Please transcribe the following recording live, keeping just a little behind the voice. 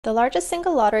The largest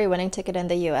single lottery winning ticket in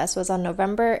the US was on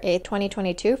November 8,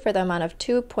 2022 for the amount of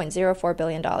 $2.04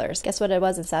 billion. Guess what it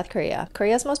was in South Korea?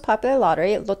 Korea's most popular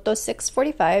lottery, Lotto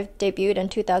 645, debuted in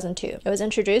 2002. It was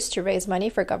introduced to raise money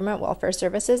for government welfare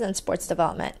services and sports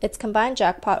development. Its combined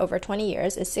jackpot over 20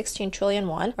 years is 16 trillion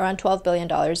won, around $12 billion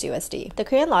USD. The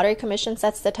Korean Lottery Commission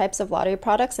sets the types of lottery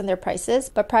products and their prices,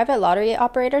 but private lottery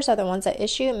operators are the ones that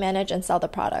issue, manage, and sell the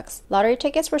products. Lottery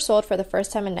tickets were sold for the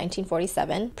first time in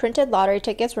 1947. Printed lottery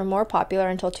tickets were more popular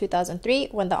until 2003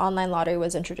 when the online lottery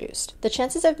was introduced. The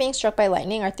chances of being struck by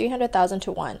lightning are 300,000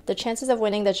 to 1. The chances of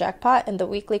winning the jackpot in the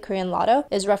weekly Korean lotto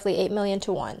is roughly 8 million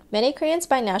to 1. Many Koreans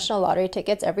buy national lottery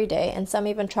tickets every day, and some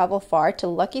even travel far to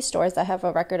lucky stores that have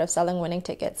a record of selling winning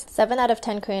tickets. 7 out of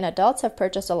 10 Korean adults have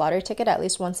purchased a lottery ticket at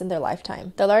least once in their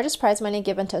lifetime. The largest prize money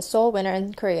given to a sole winner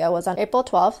in Korea was on April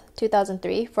 12,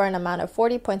 2003 for an amount of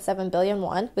 40.7 billion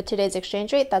won. With today's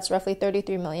exchange rate, that's roughly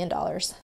 $33 million.